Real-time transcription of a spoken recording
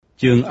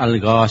Chương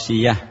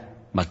Al-Ghashiyah,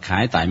 bậc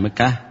khải tại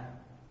Mecca,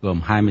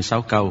 gồm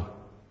 26 câu.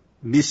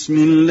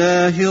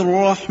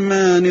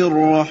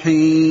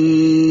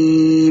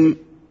 Bismillahirrahmanirrahim.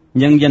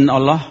 Nhân danh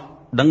Allah,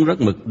 đấng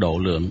rất mực độ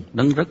lượng,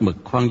 đấng rất mực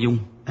khoan dung.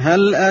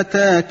 Hal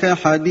ataka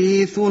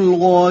hadithul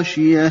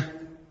ghashiyah.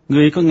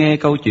 Ngươi có nghe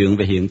câu chuyện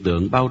về hiện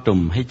tượng bao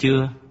trùm hay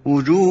chưa?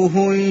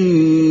 Wujuhun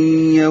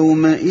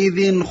yawma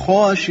idhin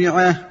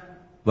khashi'ah.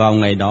 Vào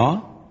ngày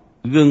đó,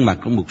 gương mặt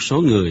của một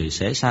số người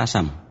sẽ sa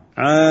sầm,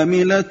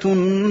 Amilatun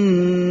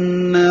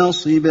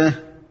nasibah.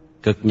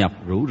 cực nhọc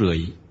rũ rượi,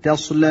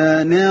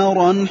 Tasla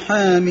naran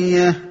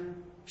hamiyah.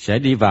 sẽ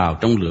đi vào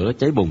trong lửa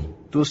cháy bùng,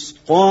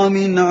 Tusqa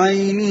min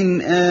 'aynin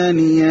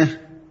aniyah.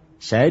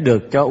 sẽ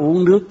được cho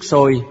uống nước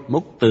sôi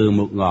múc từ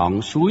một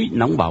ngọn suối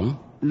nóng bỏng.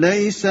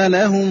 Laysa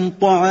lahum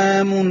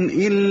ta'amun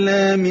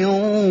illa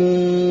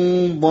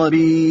min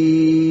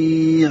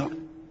dari'.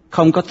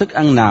 Không có thức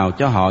ăn nào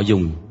cho họ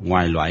dùng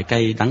ngoài loại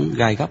cây đắng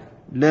gai góc.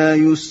 La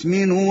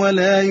yusminu wa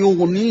la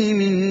yughni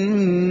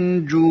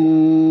min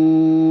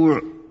ju'.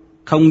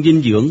 Không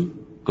dinh dưỡng,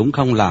 cũng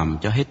không làm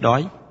cho hết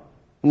đói.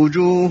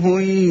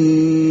 Wujuhun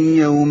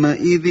yawma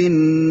idhin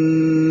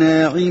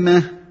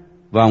na'imah.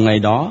 Vào ngày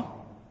đó,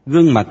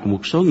 gương mặt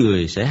một số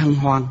người sẽ hân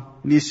hoan,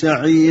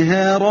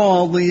 Lisa'iha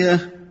radiyah.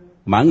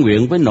 mãn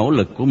nguyện với nỗ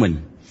lực của mình,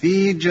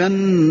 Fi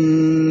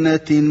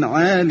jannatin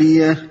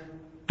 'aliyah.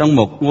 trong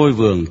một ngôi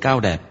vườn cao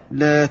đẹp,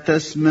 La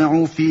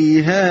tasma'u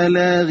fiha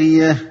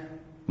laghiyah.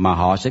 mà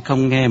họ sẽ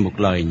không nghe một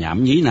lời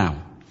nhảm nhí nào.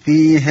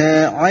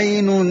 Fiha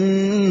 'aynun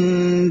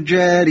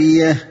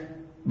jariyah.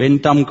 Bên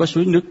trong có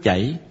suối nước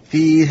chảy,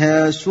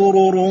 Fiha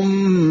sururun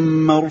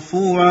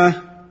marfu'ah.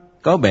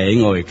 có bệ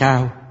ngồi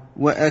cao,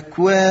 Wa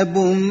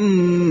akwabun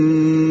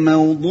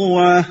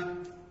mawdu'ah.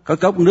 có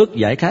cốc nước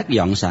giải khát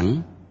dọn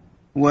sẵn,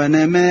 Wa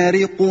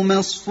namariqu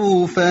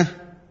masfufah.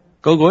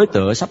 có gối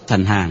tựa sắp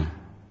thành hàng,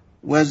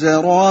 Wa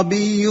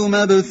zarabiyyu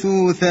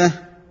mabthuthah.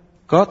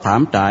 có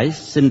thảm trải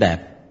xinh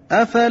đẹp.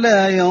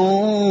 أفلا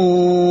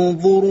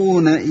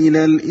ينظرون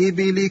إلى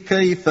الإبل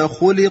كيف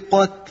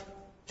خلقت.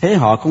 Thế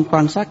họ không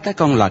quan sát các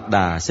con lạc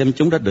đà xem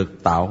chúng đã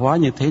được tạo hóa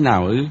như thế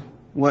nào ư?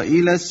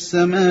 وإلى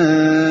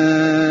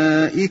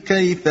السماء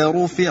كيف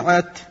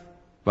رفعت.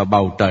 Và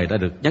bầu trời đã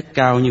được nhấc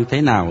cao như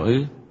thế nào ư?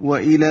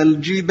 وإلى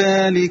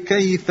الجبال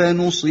كيف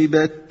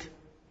نصبت.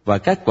 Và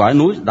các quả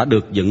núi đã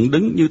được dựng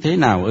đứng như thế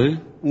nào ư?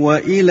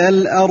 وإلى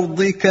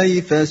الأرض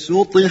كيف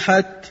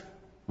سطحت.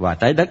 Và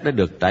trái đất đã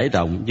được trải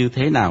rộng như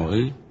thế nào ư?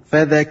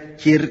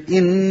 فذكر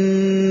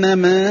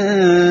إنما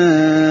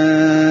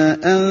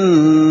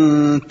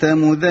أنت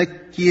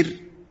مذكر.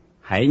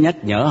 Hãy nhắc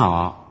nhở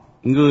họ,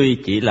 ngươi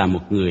chỉ là một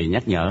người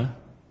nhắc nhở.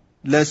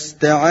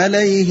 لست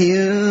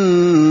عليهم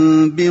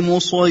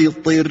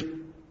بمسيطر.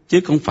 Chứ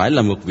không phải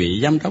là một vị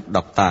giám đốc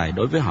độc tài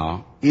đối với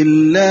họ.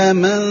 إلا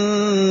من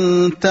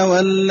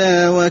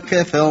تولى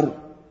وكفر.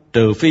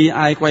 Trừ phi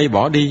ai quay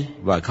bỏ đi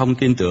và không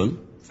tin tưởng,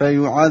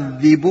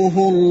 فيعذبه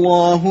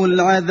الله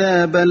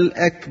العذاب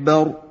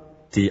الأكبر.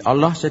 thì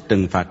Allah sẽ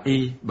trừng phạt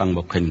y bằng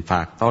một hình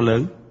phạt to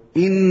lớn.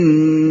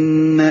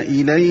 إن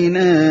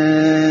إلينا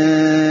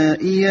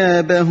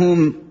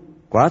إيابهم.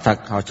 Quả thật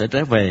họ sẽ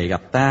trở về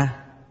gặp ta.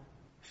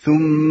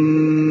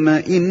 ثم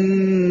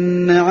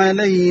إن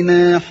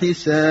علينا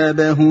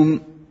حسابهم.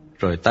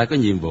 Rồi ta có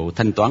nhiệm vụ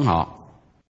thanh toán họ.